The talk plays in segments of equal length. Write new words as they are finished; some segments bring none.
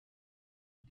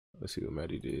Let's see what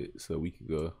Maddie did. So a week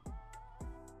ago.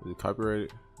 Is it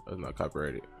copyrighted? Oh, it's not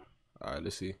copyrighted. All right,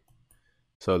 let's see.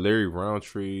 So Larry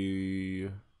Rountree,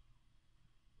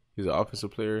 he's an offensive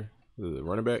player. He's a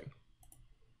running back.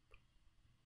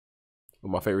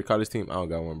 With my favorite college team, I don't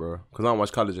got one, bro. Cause I don't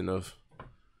watch college enough.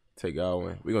 Take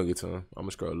Godwin. We gonna get to him. I'm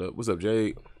gonna scroll up. What's up,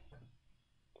 Jade?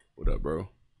 What up, bro?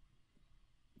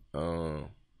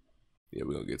 Yeah,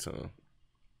 we gonna get to him.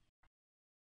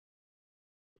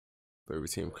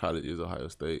 Favorite team college is Ohio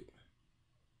State.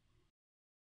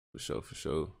 For sure, for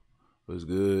sure. It was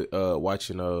good.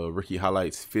 Watching Ricky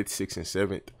highlights 5th, 6th, and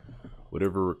 7th.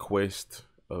 Whatever request.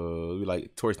 We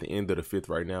like towards the end of the 5th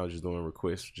right now, just doing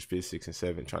requests, just 5th, 6th,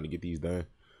 and 7th, trying to get these done.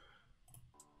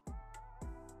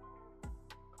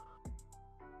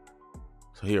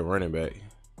 So here, running back.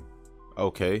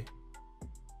 Okay.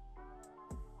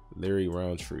 Larry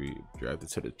Rountree drafted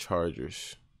to the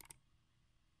Chargers.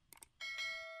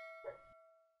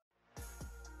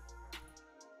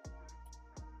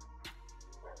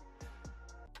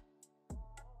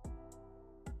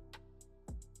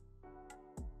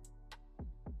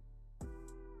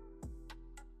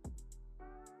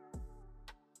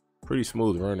 Pretty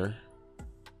smooth runner.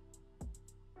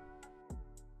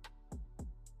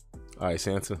 All right,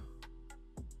 Santa.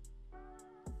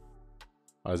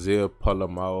 Isaiah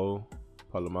Palomalo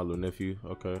nephew.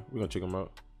 Okay, we're gonna check him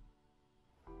out.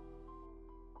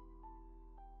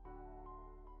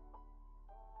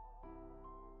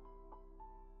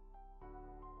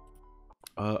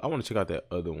 I want to check out that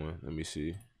other one. Let me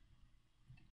see.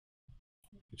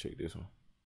 Check this one.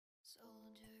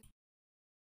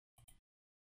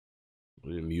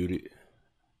 We're muted.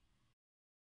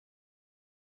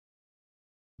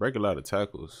 Break a lot of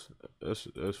tackles. That's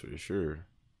for sure.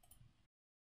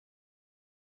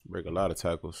 Break a lot of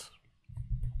tackles.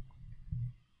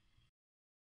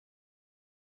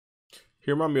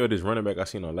 He remind me of this running back I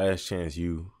seen on Last Chance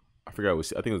U. I forgot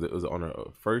what. I think it was on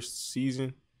the first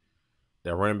season.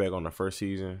 That running back on the first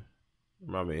season.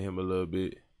 Remind me of him a little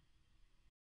bit.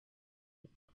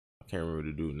 I can't remember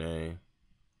the dude's name.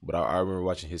 But I remember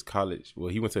watching his college. Well,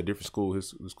 he went to a different school.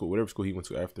 His school, whatever school he went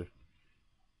to after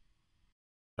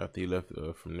he left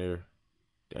from there.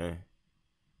 Dang.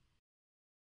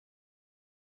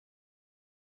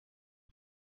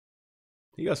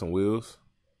 He got some wheels.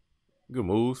 Good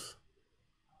moves.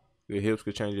 Good hips.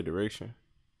 Could change your direction.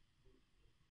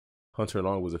 Hunter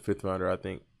Long was a 5th rounder, I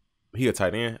think. He a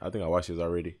tight end. I think I watched his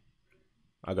already.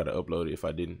 I gotta upload it if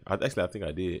I didn't. I think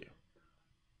I did.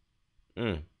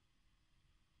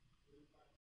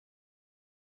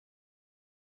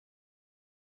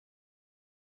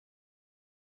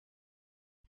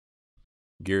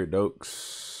 Garrett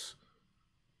Dokes.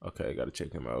 Okay, gotta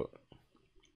check him out.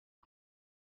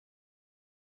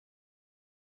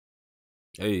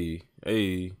 Hey.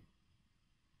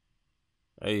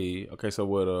 Okay, so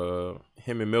what?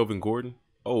 Him and Melvin Gordon.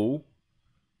 Oh,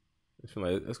 it's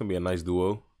like that's gonna be a nice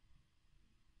duo.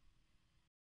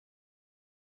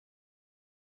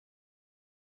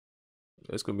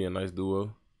 That's gonna be a nice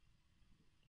duo.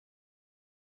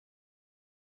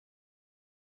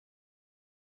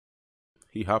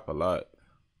 He hop a lot,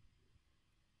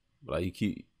 but like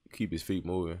he keep his feet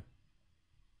moving.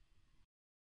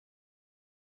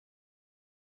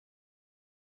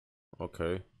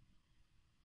 Okay.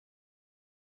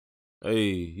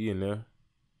 Hey, he in there.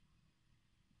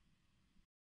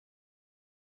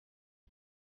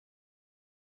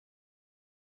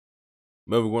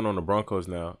 Melvin Gordon on the Broncos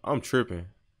now. I'm tripping.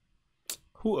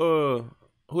 Who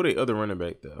they other running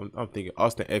back? I'm thinking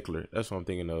Austin Eckler. That's what I'm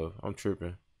thinking of. I'm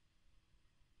tripping.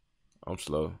 I'm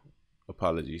slow.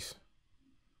 Apologies.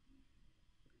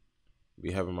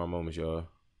 Be having my moments, y'all.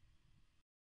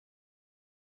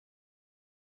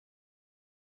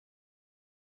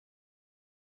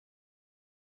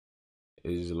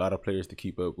 There's a lot of players to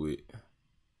keep up with.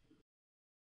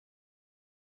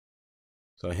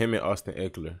 So him and Austin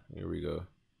Eckler. Here we go.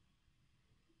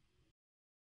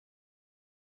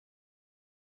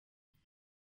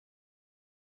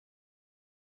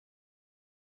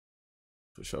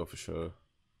 For sure, for sure.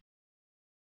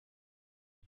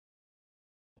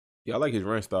 Yeah, I like his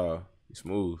run style. He's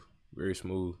smooth. Very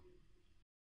smooth.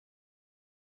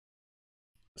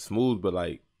 Smooth, but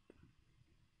like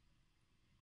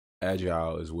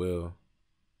agile as well.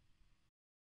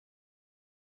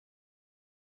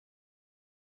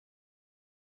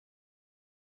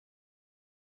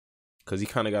 Cause he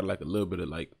kind of got like a little bit of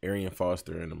like Arian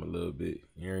Foster in him a little bit.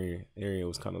 Arian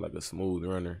was kind of like a smooth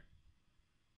runner,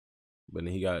 but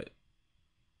then he got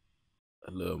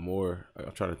a little more.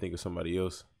 I'm trying to think of somebody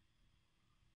else.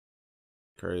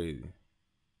 Crazy.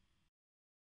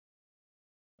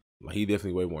 Like he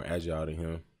definitely way more agile than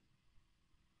him.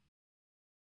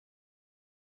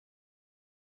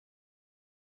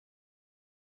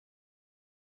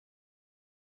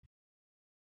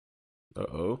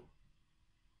 Uh-oh.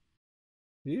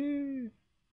 Yeah.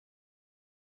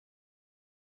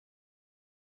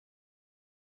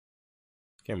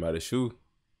 Came out of shoe.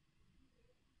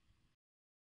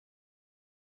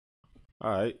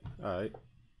 All right. All right.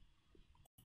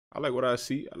 I like what I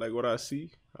see. I like what I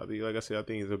see. I think, like I said, I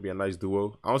think it's gonna be a nice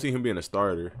duo. I don't see him being a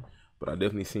starter, but I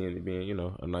definitely see him being, you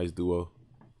know, a nice duo.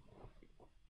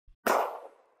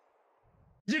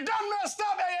 You done messed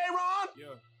up, Aaron.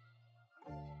 Yeah.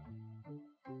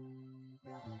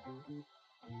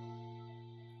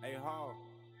 Hey, Hall.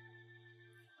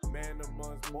 Man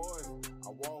amongst boys, I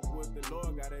walk with the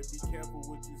Lord. Gotta be careful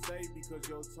what you say because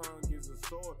your tongue is a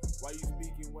sword. Why you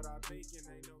speaking what I thinking?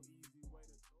 Ain't no